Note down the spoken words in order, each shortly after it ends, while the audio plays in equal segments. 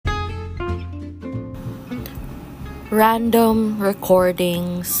Random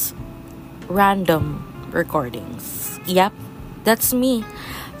recordings. Random recordings. Yep, that's me,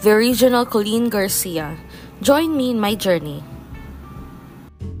 the original Colleen Garcia. Join me in my journey.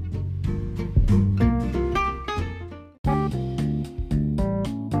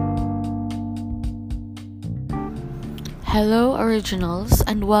 Hello, originals,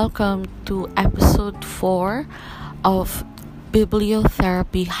 and welcome to episode 4 of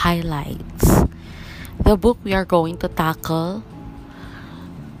Bibliotherapy Highlights. The book we are going to tackle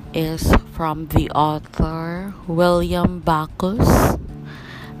is from the author William Backus,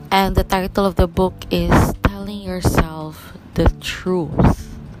 and the title of the book is Telling Yourself the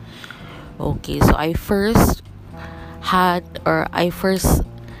Truth. Okay, so I first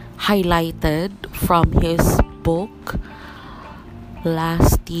highlighted from his book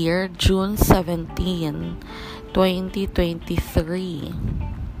last year, June 17, 2023.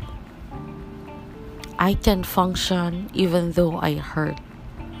 I can function even though I hurt.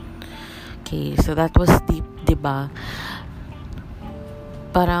 Okay, so that was deep, diba?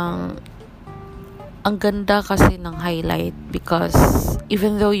 Parang ang ganda kasi ng highlight because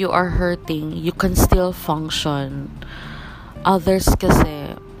even though you are hurting, you can still function. Others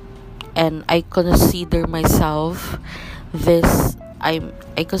kasi, and I consider myself I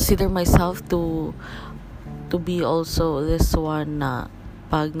consider myself to be also this one na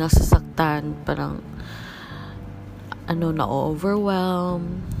pag nasasaktan, parang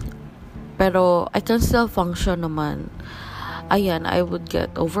na-overwhelm, pero I can still function naman. Ayan, I would get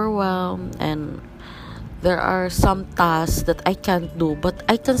overwhelmed and there are some tasks that I can't do but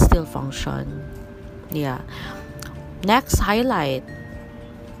I can still function. Yeah. Next highlight.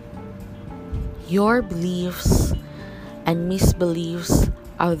 Your beliefs and misbeliefs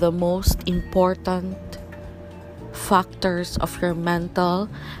are the most important factors of your mental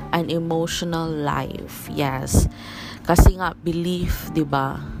and emotional life. Yes. Kasi nga, belief,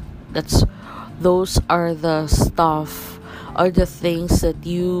 diba? Those are the stuff or the things that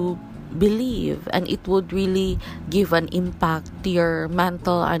you believe, and it would really give an impact to your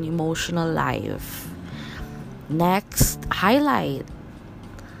mental and emotional life. Next highlight.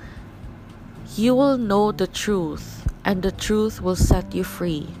 You will know the truth, and the truth will set you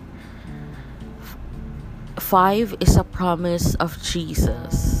free. 5 is a promise of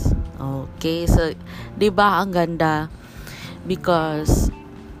Jesus. Okay, so diba ang ganda? Because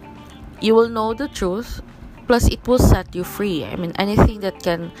you will know the truth, plus it will set you free. I mean, anything that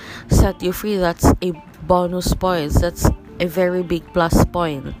can set you free, that's a bonus points. That's a very big plus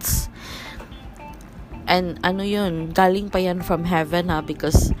points. And yun, galing pa yan from heaven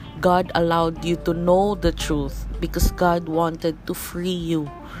because God allowed you to know the truth because God wanted to free you.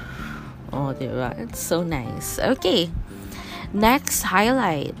 Oh, diba? It's so nice. Okay. Next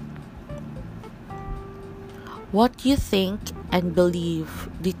highlight. What you think and believe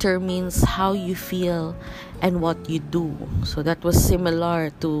determines how you feel and what you do. So that was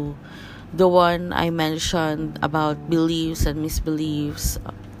similar to the one I mentioned about beliefs and misbeliefs.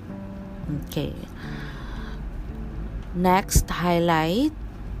 Okay. Next highlight.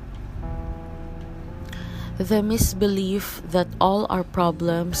 The misbelief that all our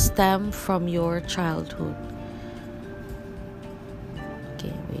problems stem from your childhood.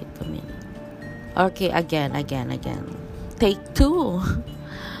 Okay, wait a minute. Okay, again. Take 2.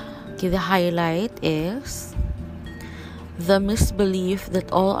 Okay, the highlight is the misbelief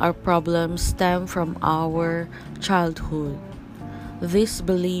that all our problems stem from our childhood. This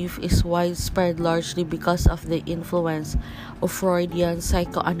belief is widespread largely because of the influence of Freudian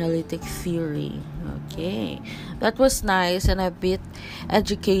psychoanalytic theory. Okay, that was nice and a bit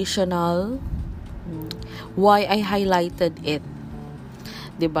educational. Why I highlighted it?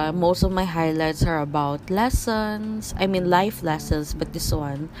 Diba? Most of my highlights are about life lessons, but this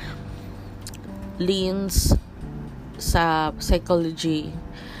one leans sa psychology.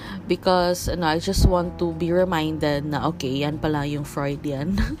 Because I just want to be reminded na okay, yan pala yung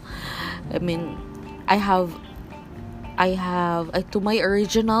Freudian. I mean, I have to my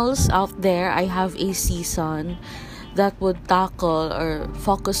originals out there, I have a season that would tackle or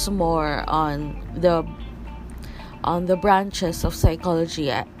focus more on the branches of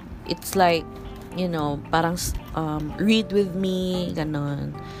psychology. It's like, parang read with me,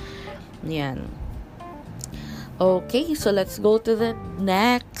 ganon. Yan. Okay, so let's go to the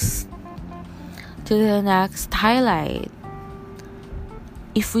next highlight.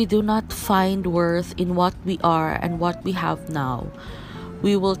 If we do not find worth in what we are and what we have now,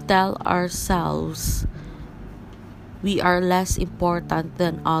 we will tell ourselves we are less important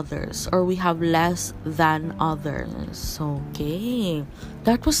than others, or we have less than others. Okay,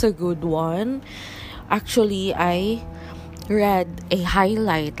 that was a good one. Actually, I read a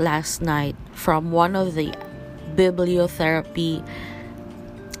highlight last night from one of the Bibliotherapy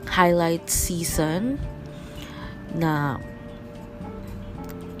highlight season na,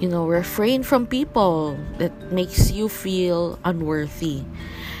 refrain from people that makes you feel unworthy.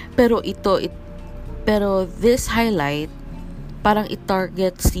 Pero this highlight, parang it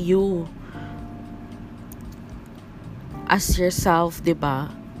targets you as yourself,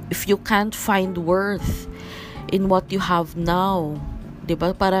 diba? If you can't find worth in what you have now,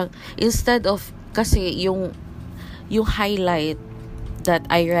 diba? Parang instead of, kasi yung highlight that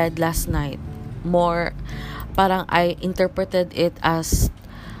I read last night, more parang I interpreted it as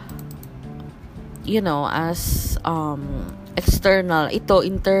external. Ito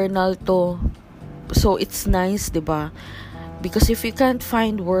internal to. So it's nice, diba? Because if you can't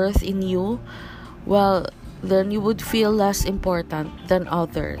find worth in you, well, then you would feel less important than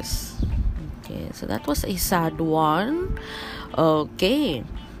others. Okay, so that was a sad one. Okay,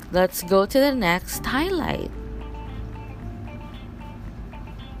 let's go to the next highlight.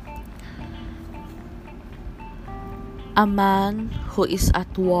 A man who is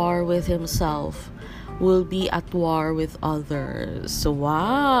at war with himself will be at war with others. So,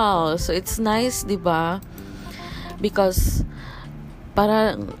 wow! So, it's nice, diba? Because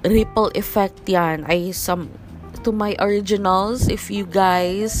parang ripple effect yan. To my originals, if you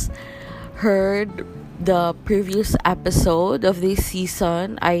guys heard the previous episode of this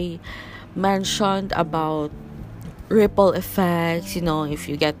season, I mentioned about ripple effects. If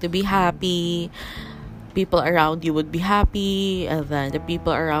you get to be happy, people around you would be happy, and then the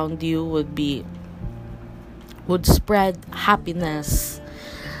people around you would spread happiness.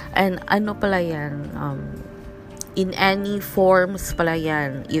 And ano pala yan, in any forms pala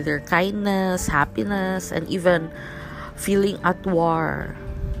yan, either kindness, happiness, and even feeling at war.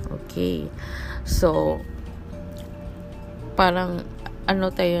 Okay, so parang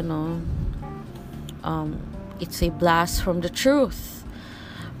it's a blast from the truth,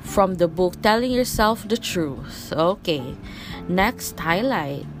 from the book Telling Yourself the Truth. Okay, next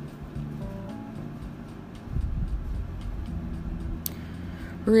highlight.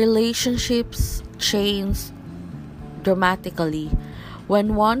 Relationships change dramatically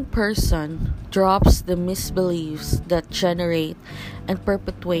when one person drops the misbeliefs that generate and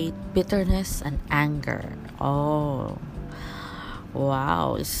perpetuate bitterness and anger. Oh,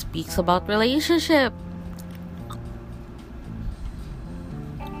 wow, it speaks about relationship.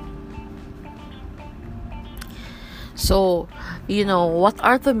 So, what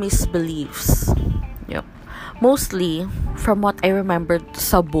are the misbeliefs? Yep. Mostly, from what I remembered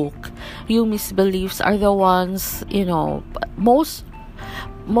sa book, yung misbeliefs are the ones,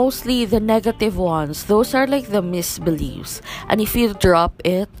 mostly the negative ones. Those are like the misbeliefs. And if you drop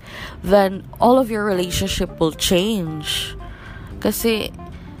it, then all of your relationship will change. Kasi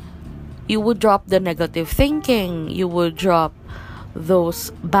you would drop the negative thinking. You would drop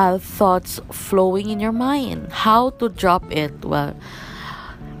those bad thoughts flowing in your mind. How to drop it? Well,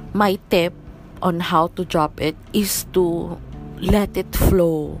 my tip on how to drop it is to let it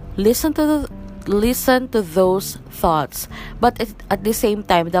flow. Listen to those thoughts, but at the same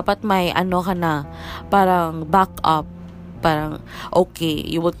time dapat may parang back up. Parang okay,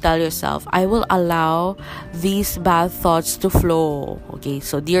 you would tell yourself, I will allow these bad thoughts to flow. Okay,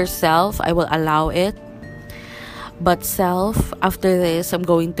 so dear self, I will allow it. But self, after this, I'm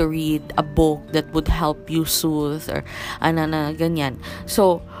going to read a book that would help you soothe or ganyan.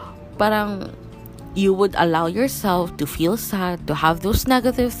 So, parang you would allow yourself to feel sad, to have those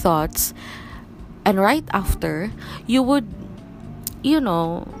negative thoughts, and right after, you would,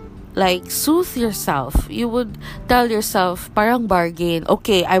 soothe yourself. You would tell yourself, parang bargain,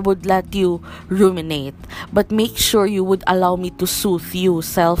 okay, I would let you ruminate, but make sure you would allow me to soothe you,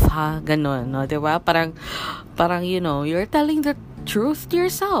 self, ha? Ganon, no? Diba? Parang, you're telling the truth to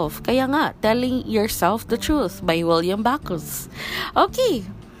yourself. Kaya nga, Telling Yourself the Truth by William Backus. Okay,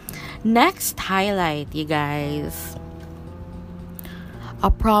 next highlight, you guys.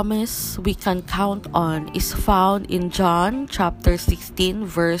 A promise we can count on is found in John chapter 16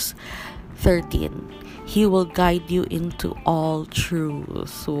 verse 13. He will guide you into all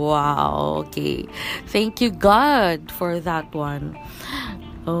truth. Wow, okay. Thank you, God, for that one.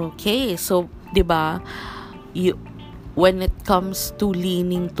 Okay, so, diba, when it comes to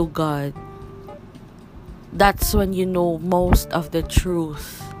leaning to God, that's when you know most of the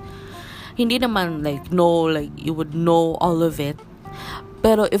truth. Hindi naman you would know all of it,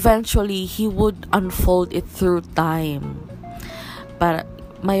 pero eventually He would unfold it through time. Para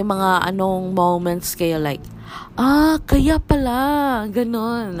may mga moments kayo kaya pala,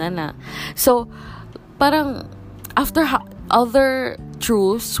 ganon, So, parang after other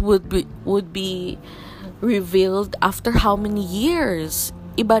truths would be revealed after how many years?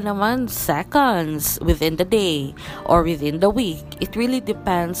 Iba naman seconds, within the day or within the week. It really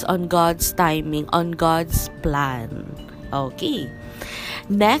depends on God's timing, on God's plan. Okay.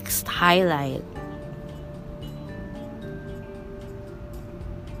 Next highlight.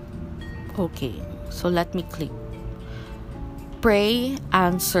 Okay. So let me click. Pray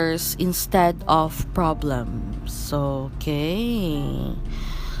answers instead of problems. Okay.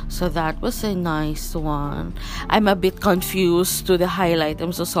 So that was a nice one. I'm a bit confused to the highlight.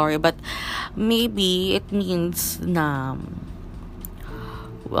 I'm so sorry. But maybe it means na...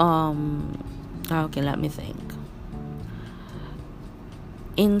 okay, let me think.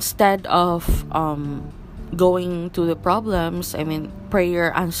 Instead of going to the problems, I mean,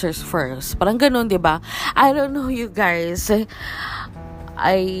 prayer answers first. Parang ganun, diba? I don't know, you guys.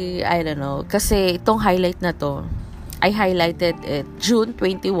 I don't know. Kasi itong highlight na to, I highlighted it June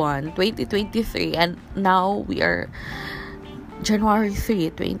 21, 2023, and now we are January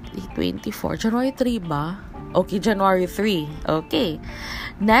 3, 2024. January 3 ba? Okay, January 3. Okay.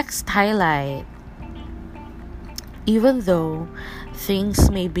 Next highlight. Even though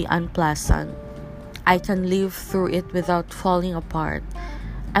things may be unpleasant, I can live through it without falling apart.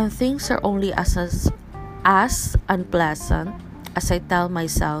 And things are only as unpleasant as I tell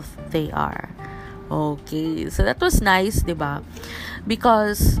myself they are. Okay, so that was nice, diba?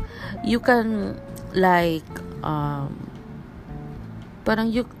 Because you can like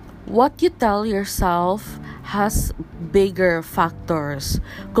parang what you tell yourself has bigger factors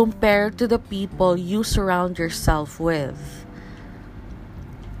compared to the people you surround yourself with.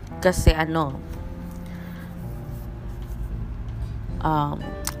 Kasi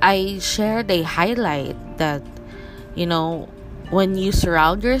I shared a highlight that, you know, when you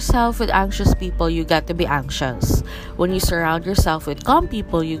surround yourself with anxious people, you got to be anxious. When you surround yourself with calm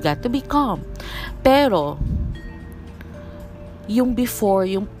people, you got to be calm. Pero, before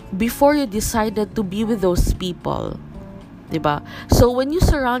you decided to be with those people, diba? So, when you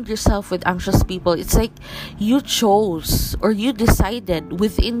surround yourself with anxious people, it's like you chose or you decided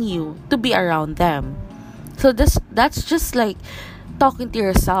within you to be around them. So, that's just like talking to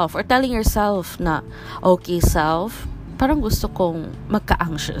yourself or telling yourself na, okay, self, parang gusto kong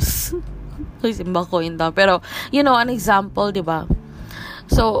magka-anxious. Simba ko yun daw. Pero, you know, an example, diba?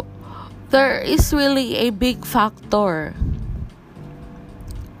 So, there is really a big factor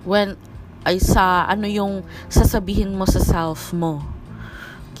when yung sasabihin mo sa self mo.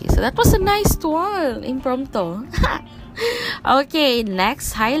 Okay, so that was a nice one. Impromptu. Okay,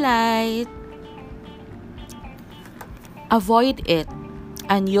 next highlight. Avoid it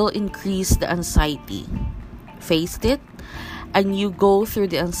and you'll increase the anxiety. Face it and you go through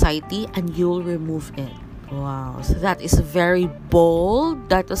the anxiety and you'll remove it. Wow, so that is very bold.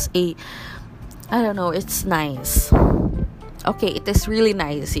 That was I don't know, it's nice. Okay, it is really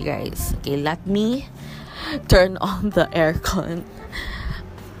nice, you guys. Okay, let me turn on the aircon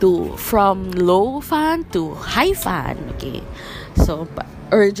from low fan to high fan. Okay, so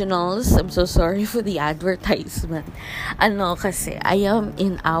originals, I'm so sorry for the advertisement. Kasi I am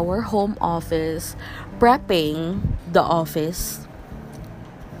in our home office prepping the office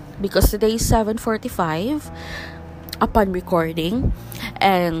because today is 7:45 upon recording,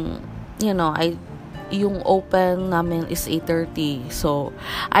 and you know, yung open namin is 8:30. So,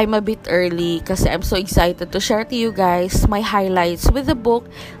 I'm a bit early kasi I'm so excited to share to you guys my highlights with the book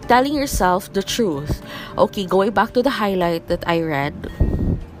Telling Yourself the Truth. Okay, going back to the highlight that I read.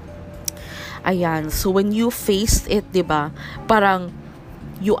 Ayan, so when you faced it, diba, parang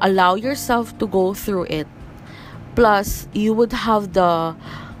you allow yourself to go through it. Plus, you would have the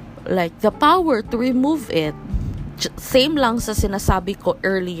power to remove it. Same lang sa sinasabi ko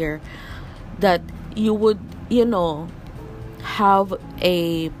earlier that you would, you know, have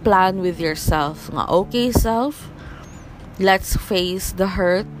a plan with yourself. Okay, self, let's face the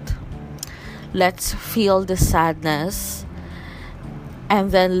hurt. Let's feel the sadness. And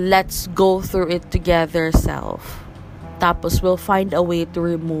then let's go through it together, self. Tapos we'll find a way to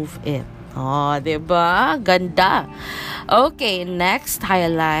remove it. Oh, diba? Ganda. Okay, next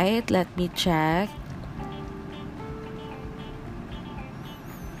highlight. Let me check.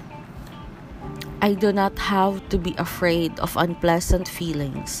 I do not have to be afraid of unpleasant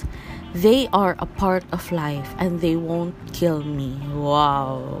feelings. They are a part of life and they won't kill me.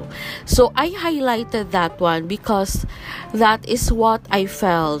 Wow. So I highlighted that one because that is what I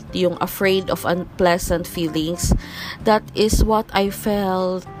felt, yung afraid of unpleasant feelings. That is what I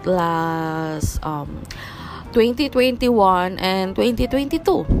felt last 2021 and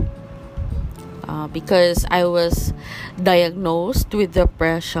 2022. because I was diagnosed with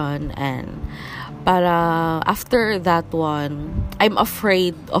depression, and para after that one, I'm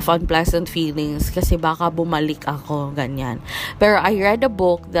afraid of unpleasant feelings kasi baka bumalik ako, ganyan. Pero I read a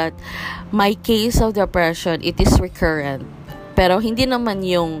book that my case of depression, it is recurrent. Pero hindi naman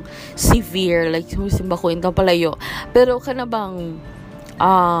yung severe, like simba ko ito palayo. Pero kanabang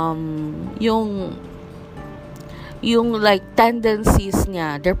yung like tendencies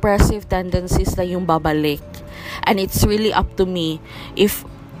niya, depressive tendencies na yung babalik. And it's really up to me if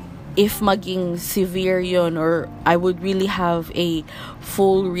maging severe yun, or I would really have a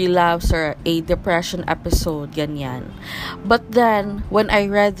full relapse or a depression episode, ganyan. But then, when I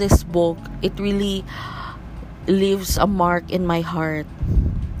read this book, it really leaves a mark in my heart.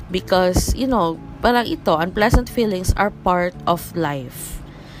 Because, parang ito, unpleasant feelings are part of life.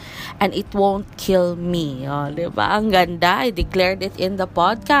 And it won't kill me. Diba? Ang ganda. I declared it in the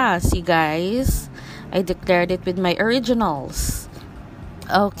podcast, you guys. I declared it with my originals.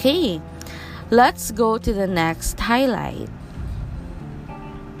 Okay, let's go to the next highlight.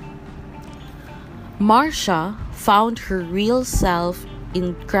 Marcia found her real self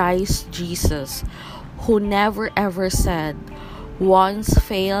in Christ Jesus, who never ever said, "Once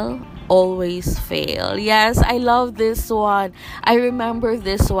fail, always fail." Yes, I love this one. I remember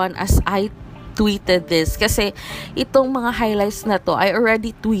this one as I tweeted this. Kasi itong mga highlights na to, I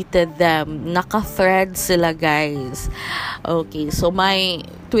already tweeted them. Naka-thread sila, guys. Okay, so my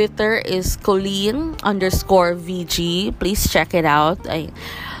Twitter is Colleen_VG. Please check it out.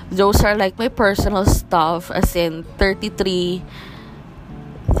 Those are like my personal stuff, as in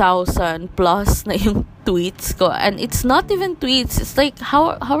 33,000 plus na yung tweets ko. And it's not even tweets. It's like,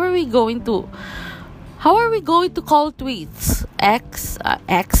 how are we going to call tweets?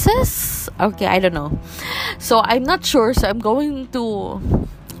 X's? Okay, I don't know. So I'm not sure. So I am going to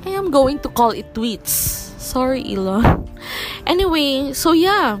call it tweets. Sorry, Elon. Anyway, so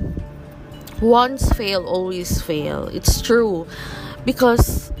yeah. Once fail, always fail. It's true.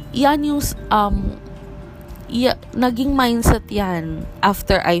 Because yan yung naging mindset yan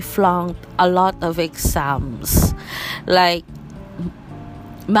after I flunked a lot of exams. Like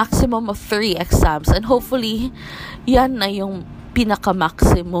maximum of 3 exams, and hopefully yan na yung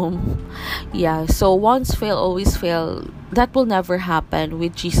pinaka-maximum. Yeah, so once fail, always fail. That will never happen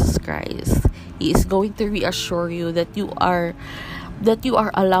with Jesus Christ. He is going to reassure you that you are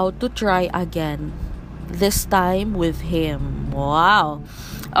allowed to try again, this time with Him. Wow.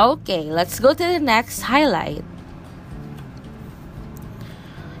 Okay, let's go to the next highlight.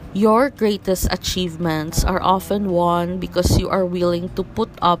 Your greatest achievements are often won because you are willing to put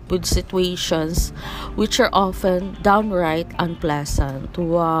up with situations which are often downright unpleasant.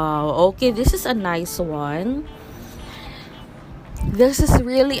 Wow. Okay, this is a nice one. This is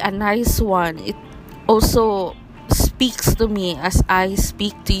really a nice one. It also speaks to me as I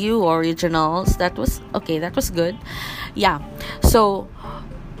speak to you, originals. That was good. Yeah. So,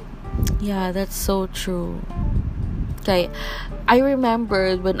 yeah, that's so true. Okay, I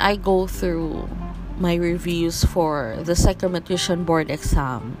remembered when I go through my reviews for the psychometrician board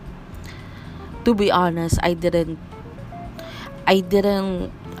exam. To be honest, I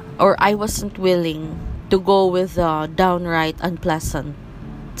wasn't willing to go with the downright unpleasant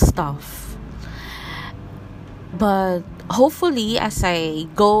stuff. But hopefully, as I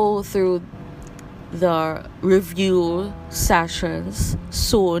go through the review sessions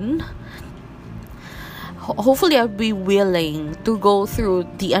soon, hopefully I'll be willing to go through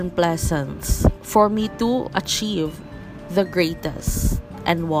the unpleasants for me to achieve the greatest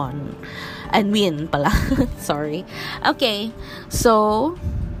and win pala. Sorry. Okay, so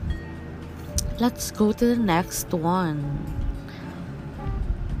let's go to the next one.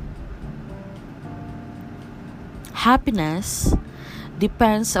 Happiness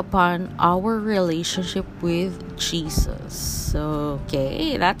depends upon our relationship with Jesus.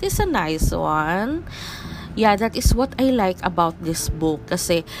 Okay, that is a nice one. Yeah, that is what I like about this book,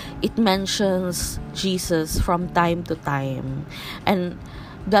 kasi it mentions Jesus from time to time, and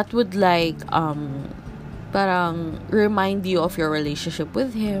that would like parang remind you of your relationship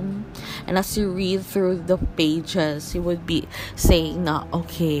with Him. And as you read through the pages, you would be saying na,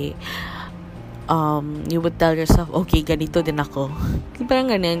 okay, you would tell yourself, okay, ganito din ako. Parang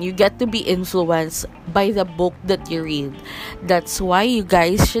ganun, you get to be influenced by the book that you read. That's why you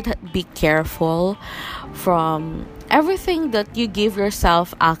guys should be careful from everything that you give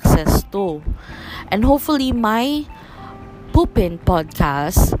yourself access to. And hopefully my Pupin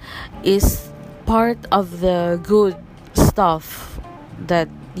podcast is part of the good stuff that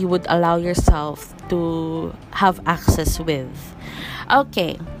you would allow yourself to have access with.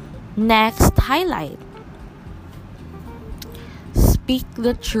 Okay, Next highlight. Speak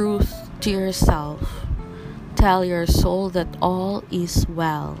the truth to yourself. Tell your soul that all is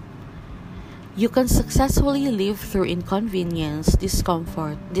well. You can successfully live through inconvenience,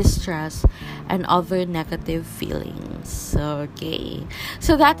 discomfort, distress, and other negative feelings. Okay.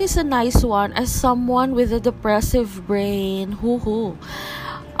 So that is a nice one. As someone with a depressive brain,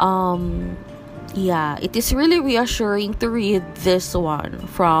 yeah, it is really reassuring to read this one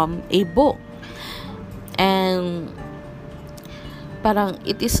from a book. And parang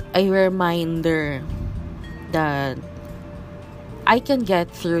it is a reminder that I can get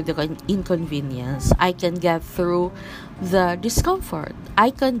through the inconvenience. I can get through the discomfort.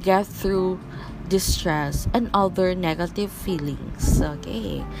 I can get through distress and other negative feelings.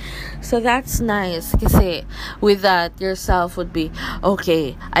 Okay. So that's nice. Kasi with that, yourself would be,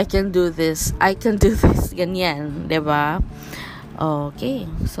 okay, I can do this. I can do this. Ganyan. Diba? Okay.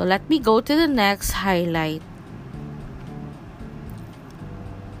 So let me go to the next highlight.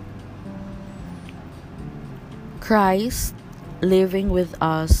 Christ, living with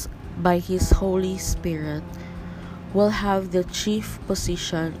us by His Holy Spirit, will have the chief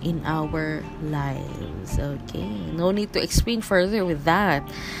position in our lives. Okay, no need to explain further with that.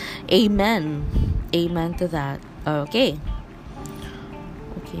 Amen. Amen to that. Okay.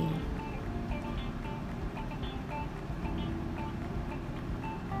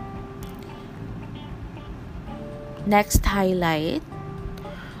 Next highlight.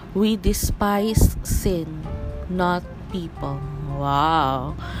 We despise sin, not people.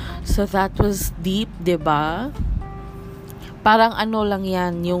 Wow. So that was deep, 'di ba? Parang ano lang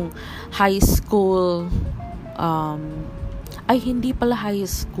 'yan, yung high school hindi pala high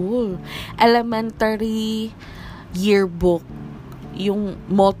school. Elementary yearbook. Yung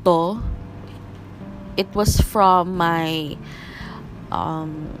motto, it was from my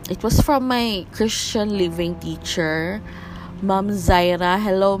Christian living teacher, Ma'am Zaira.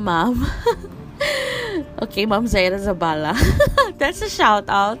 Hello, Ma'am. Okay, Ma'am Zaira Zabala. That's a shout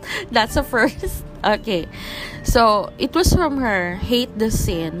out. That's a first. Okay. So, it was from her, hate the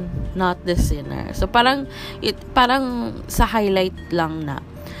sin, not the sinner. So, parang sa highlight lang na,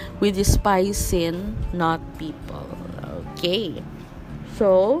 we despise sin, not people. Okay.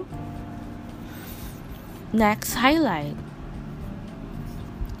 So, next highlight.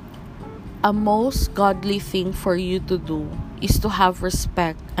 A most godly thing for you to do is to have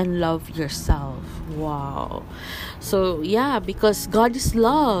respect and love yourself. Wow. So, yeah, because God is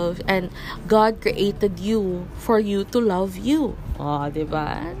love and God created you for you to love you. Oh,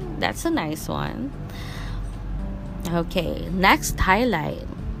 diba? That's a nice one. Okay, next highlight.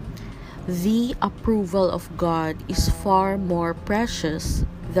 The approval of God is far more precious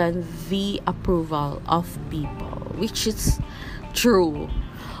than the approval of people, which is true,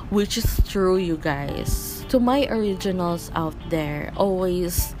 you guys. To my originals out there,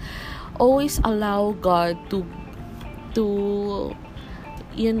 always allow God to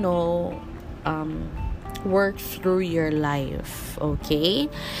work through your life. Okay,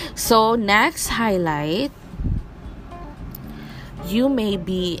 so next highlight. You may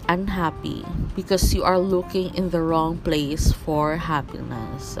be unhappy because you are looking in the wrong place for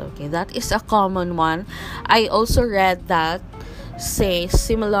happiness. Okay, that is a common one. I also read that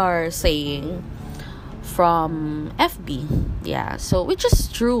similar saying from FB. Yeah, so which is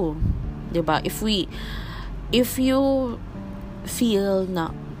true, diba? If you feel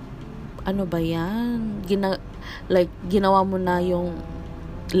na ano ba yan, ginawa mo na yung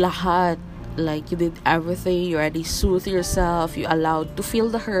lahat, like you did everything, you already soothe yourself, you allowed to feel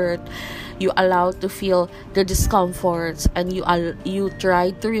the hurt, you allowed to feel the discomforts, and you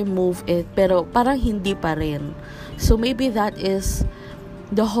tried to remove it, pero parang hindi pa rin. So maybe that is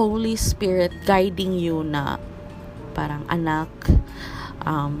the Holy Spirit guiding you na parang, anak,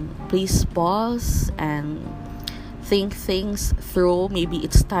 please pause and think things through. Maybe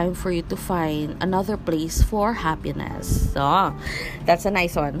it's time for you to find another place for happiness. So, that's a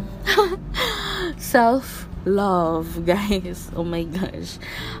nice one. Self-love, guys. Oh my gosh.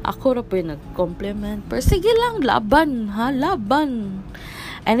 Ako na po yung nag-compliment. Pero sige lang, laban.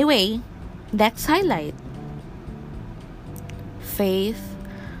 Anyway, next highlight. Faith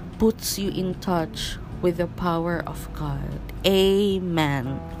puts you in touch with the power of God.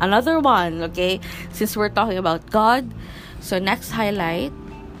 Amen. Another one, okay? Since we're talking about God, so next highlight,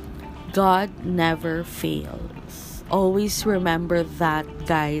 God never fails. Always remember that,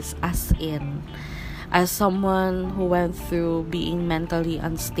 guys, as someone who went through being mentally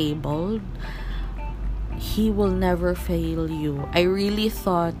unstable, He will never fail you. I really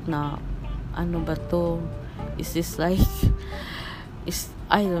thought na, ano ba to? Is this like,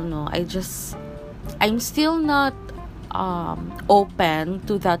 I don't know, I'm still not open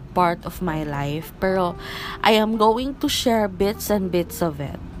to that part of my life, pero I am going to share bits and bits of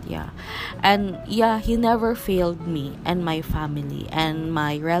it. Yeah. And yeah, he never failed me and my family and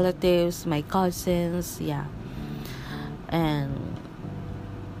my relatives, my cousins. Yeah. And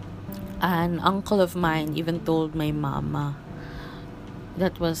an uncle of mine even told my mama,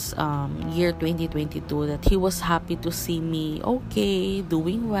 that was year 2022, that he was happy to see me okay,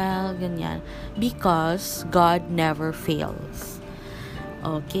 doing well, ganyan, because God never fails.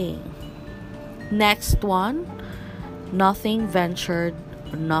 Okay. Next one, nothing ventured,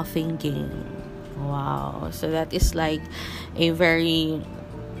 nothing gained. Wow. So that is like a very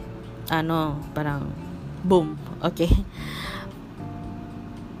parang boom. Okay.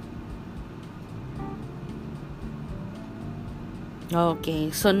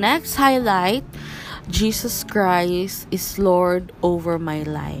 Okay, so next highlight, Jesus Christ is Lord over my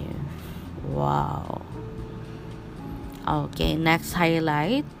life. Wow. Okay, next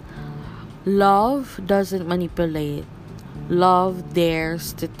highlight, love doesn't manipulate. Love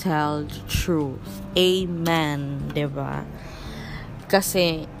dares to tell the truth. Amen, diba?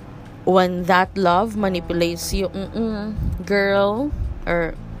 Kasi when that love manipulates you, girl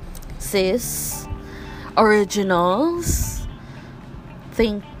or sis, originals,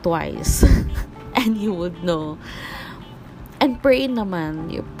 think twice and you would know. And pray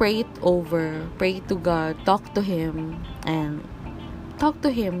naman. You pray it over. Pray to God. Talk to Him. And talk to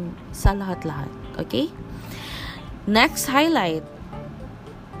Him sa lahat-lahat. Okay? Next highlight.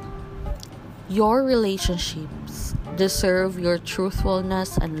 Your relationships deserve your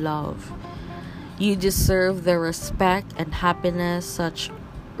truthfulness and love. You deserve the respect and happiness such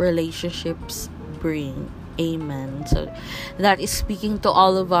relationships bring. Amen. So that is speaking to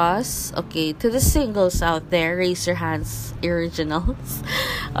all of us. Okay, to the singles out there, raise your hands, originals.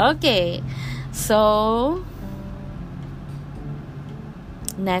 Okay, so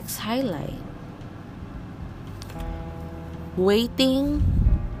next highlight, waiting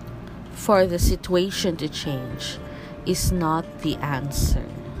for the situation to change is not the answer.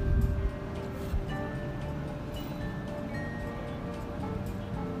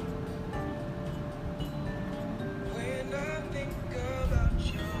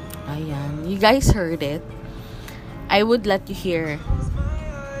 Ayan. You guys heard it. I would let you hear.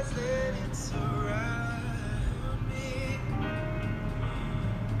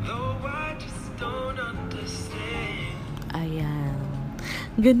 Ayan.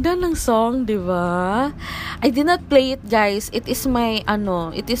 Ganda ng song, di ba? I did not play it, guys. It is my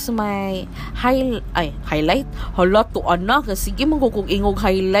highlight. Hala to anak. Sige, magkukong-ingog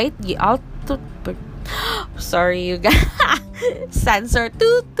highlight. Gi-out to... Sorry, you guys. Sensor.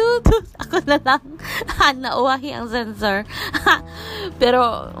 Toot. Ako na lang. Nauwahi ang sensor.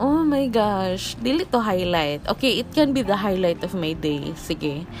 Pero, oh my gosh. Dili to highlight. Okay, it can be the highlight of my day.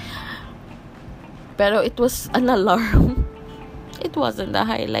 Sige. Pero it was an alarm. It wasn't the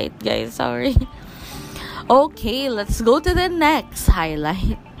highlight, guys. Sorry. Okay, let's go to the next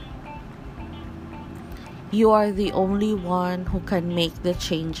highlight. You are the only one who can make the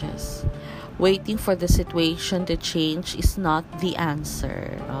changes. Waiting for the situation to change is not the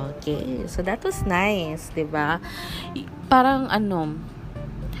answer. Okay, so that was nice, diba? Parang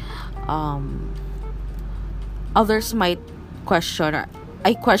others might question, or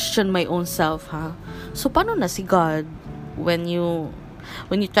I question my own self, ha? So, paano na si God when you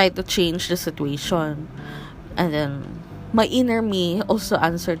try to change the situation? And then, my inner me also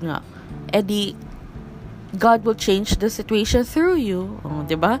answered nga, Eddie, God will change the situation through you. Oh,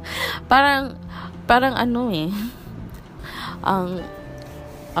 'di ba? Parang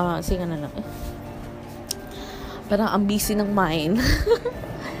sige na lang. Parang ang busy ng mind.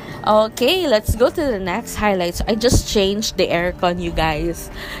 Okay, let's go to the next highlights. I just changed the aircon, you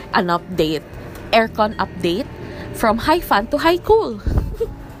guys. An update. Aircon update from high fan to high cool.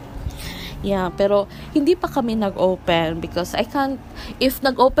 Yeah, pero hindi pa kami nag-open because I can't, if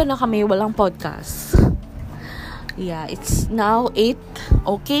nag-open na kami, walang podcast. Yeah, it's now 8.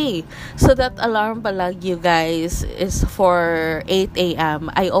 Okay. So that alarm palag, you guys, is for 8 a.m.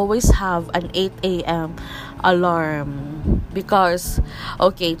 I always have an 8 a.m. alarm because,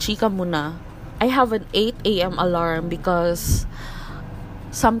 okay, chika muna. I have an 8 a.m. alarm because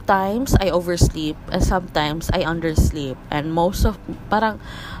sometimes I oversleep and sometimes I undersleep, and most of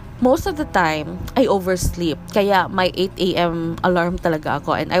the time, I oversleep. Kaya may 8 a.m. alarm talaga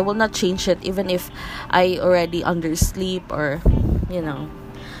ako. And I will not change it even if I already undersleep or,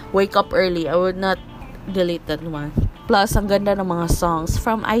 wake up early. I would not delete that one. Plus, ang ganda ng mga songs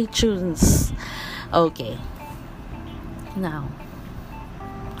from iTunes. Okay. Now,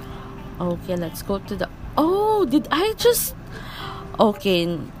 Okay, let's go to the... Oh, did I just...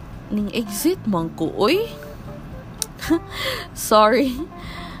 Okay, ning exit man ko, uy. Sorry.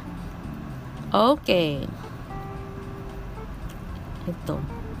 Okay. Ito.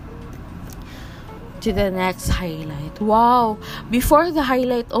 To the next highlight. Wow! Before the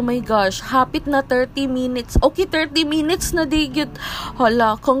highlight, oh my gosh, hapit na 30 minutes. Okay, 30 minutes na digit.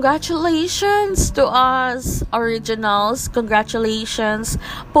 Hala, congratulations to us, originals. Congratulations,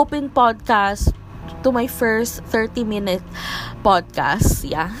 Popin Podcast, to my first 30-minute podcast.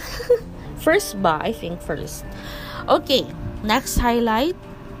 Yeah. First ba? I think first. Okay, next highlight.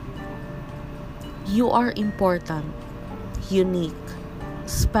 You are important, unique,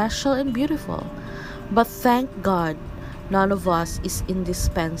 special, and beautiful. But thank God, none of us is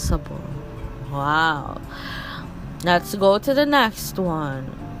indispensable. Wow. Let's go to the next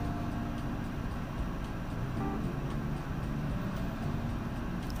one.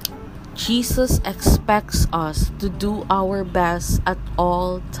 Jesus expects us to do our best at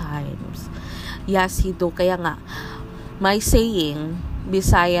all times. Yes, He do. Kaya nga, my saying,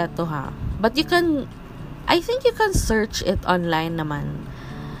 Bisaya to ha. But I think you can search it online naman.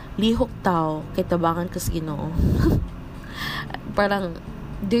 Lihok tao, kay tabangan kas Ginoo. Parang,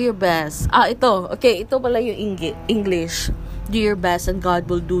 do your best. Ito. Okay, ito pala yung English. Do your best and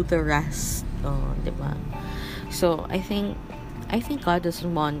God will do the rest. Oh, diba? So, I think God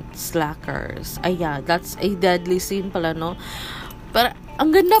doesn't want slackers. Yeah, that's a deadly sin pala, no? Pero,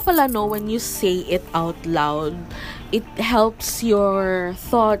 ang ganda pala, no, when you say it out loud. It helps your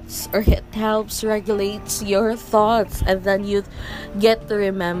thoughts, or it helps regulates your thoughts, and then you get to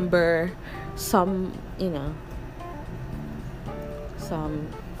remember some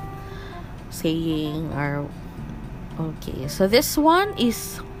saying or okay. So this one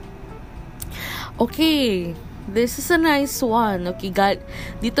is okay. This is a nice one. Okay,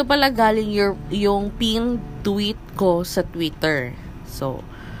 dito pala galing yung pin tweet ko sa Twitter. So,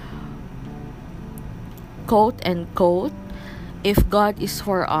 quote and quote, if God is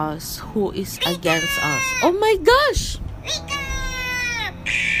for us, who is against us? Oh my gosh! Wake up!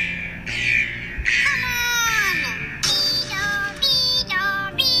 Come on!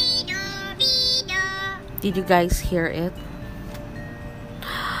 Did you guys hear it?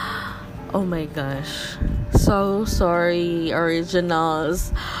 Oh my gosh. So sorry,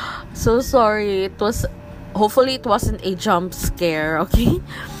 originals. So sorry. Hopefully it wasn't a jump scare, okay?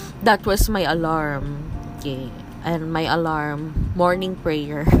 That was my alarm. Okay, and my alarm, morning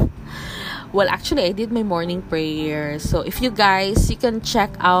prayer. Well, actually, I did my morning prayer. So, if you guys, you can check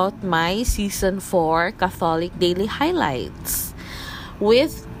out my Season 4 Catholic Daily Highlights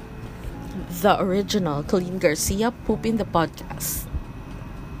with the original Colleen Garcia, Poopin the Podcast.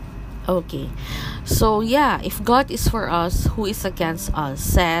 Okay, so yeah, if God is for us, who is against us?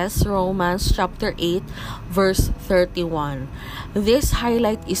 Says Romans chapter 8, verse 31. This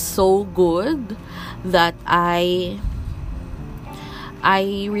highlight is so good that I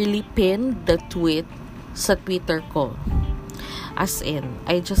really pinned the tweet sa Twitter ko. As in,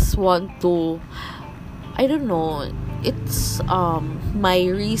 I just want to, I don't know, it's my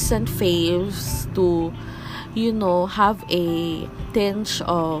recent faves to, have a tinge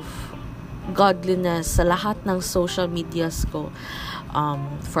of godliness sa lahat ng social medias ko.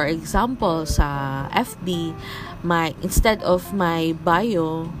 For example, sa FB, instead of my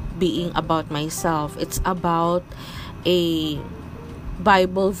bio being about myself, it's about a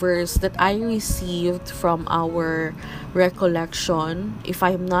Bible verse that I received from our recollection, if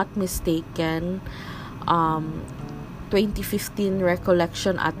I'm not mistaken, 2015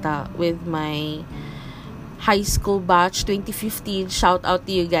 recollection ata, with my high school batch, 2015. Shout out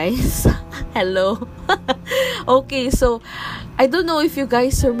to you guys. Hello. Okay, so I don't know if you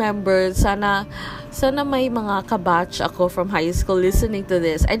guys remember. Sana may mga kabatch ako from high school listening to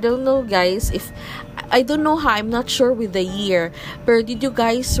this. I don't know, guys, I don't know how, I'm not sure with the year, but did you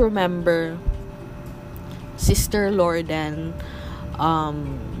guys remember Sister Lorden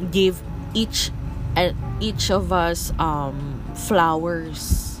gave each of us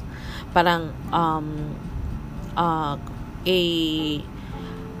flowers, parang a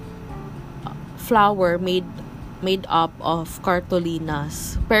flower made up of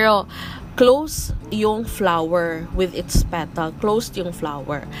cartolinas, pero close yung flower with its petal, closed yung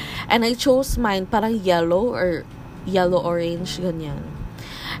flower, and I chose mine parang yellow orange ganyan.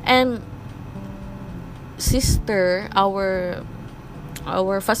 And sister, our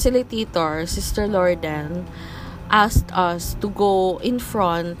facilitator, Sister Lorden, asked us to go in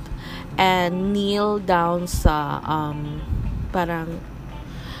front and kneel down sa parang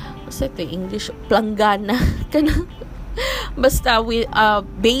what's it in English, planggana. Basta with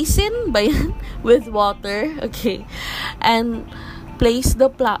basin ba yan? With water, okay, and place the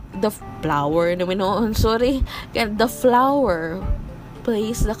flour naman noon, sorry, the flour,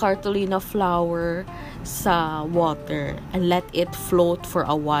 place the cartolina flour sa water and let it float for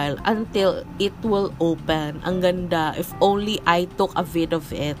a while until it will open. Ang ganda. If only I took a vid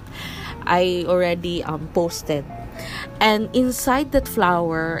of it. I already posted. And inside that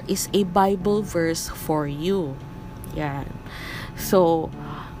flour is a Bible verse for you. Yan. So,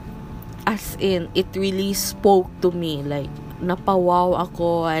 as in, it really spoke to me. Like, napawaw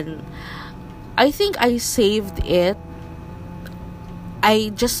ako, and I think I saved it.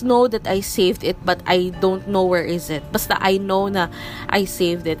 I just know that I saved it, but I don't know where is it. Basta I know na I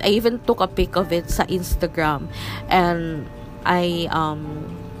saved it. I even took a pic of it sa Instagram, and I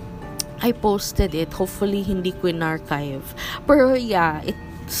posted it. Hopefully hindi ko in-archive. Pero yeah, it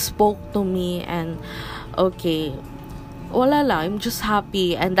spoke to me, and okay, wala lang, I'm just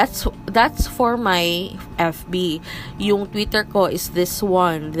happy. And that's for my FB. Yung Twitter ko is this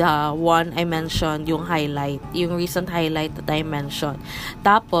one, the one I mentioned, yung highlight, yung recent highlight that I mentioned.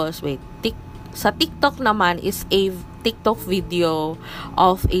 Tapos wait, sa TikTok naman is a TikTok video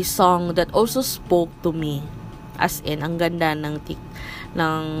of a song that also spoke to me. As in, ang ganda ng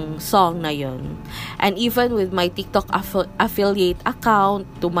song na yun. And even with my TikTok affiliate account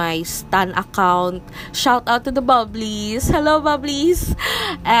to my Stan account, shout out to the Bubblies. Hello, Bubblies.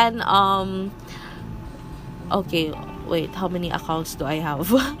 And okay, wait, how many accounts do I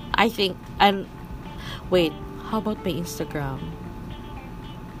have? I think, and wait, how about my Instagram?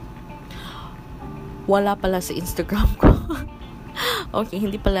 Wala pala sa Instagram ko. Okay,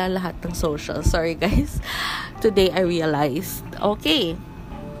 hindi pala lahat ng social. Sorry, guys. Today, I realized. Okay.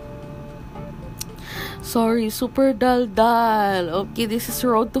 Sorry, super dal-dal. Okay, this is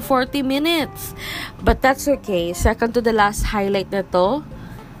road to 40 minutes. But that's okay. Second to the last highlight na to.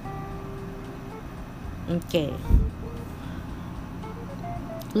 Okay.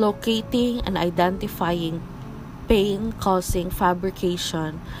 Locating and identifying pain-causing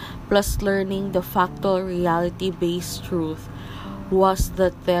fabrication plus learning the factual reality-based truth was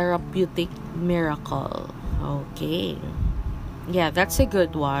the therapeutic miracle. Okay. Yeah, that's a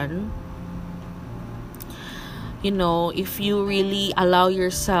good one. You know, if you really allow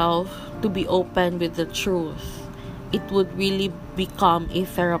yourself to be open with the truth, it would really become a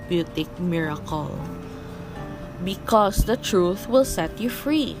therapeutic miracle. Because the truth will set you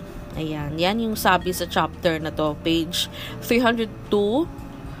free. Ayan, yan yung sabi sa chapter na to, page 302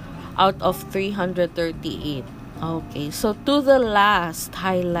 out of 338. Okay, so to the last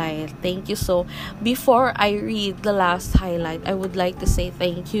highlight, thank you. So before I read the last highlight, I would like to say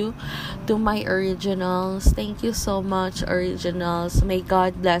thank you to my originals. Thank you so much, originals. May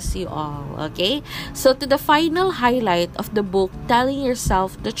God bless you all. Okay, so to the final highlight of the book, Telling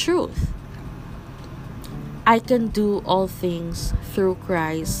Yourself the Truth. I can do all things through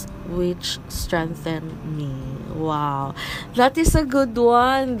Christ which strengthen me. Wow. That is a good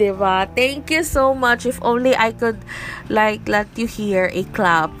one, diba? Thank you so much. If only I could let you hear a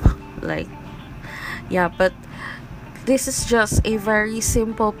clap. But this is just a very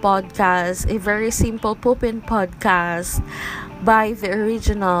simple podcast, a very simple Pupin podcast by the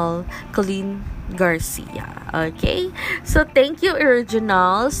original Colleen Garcia. Okay, so thank you,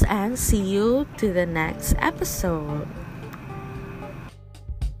 originals, and see you to the next episode.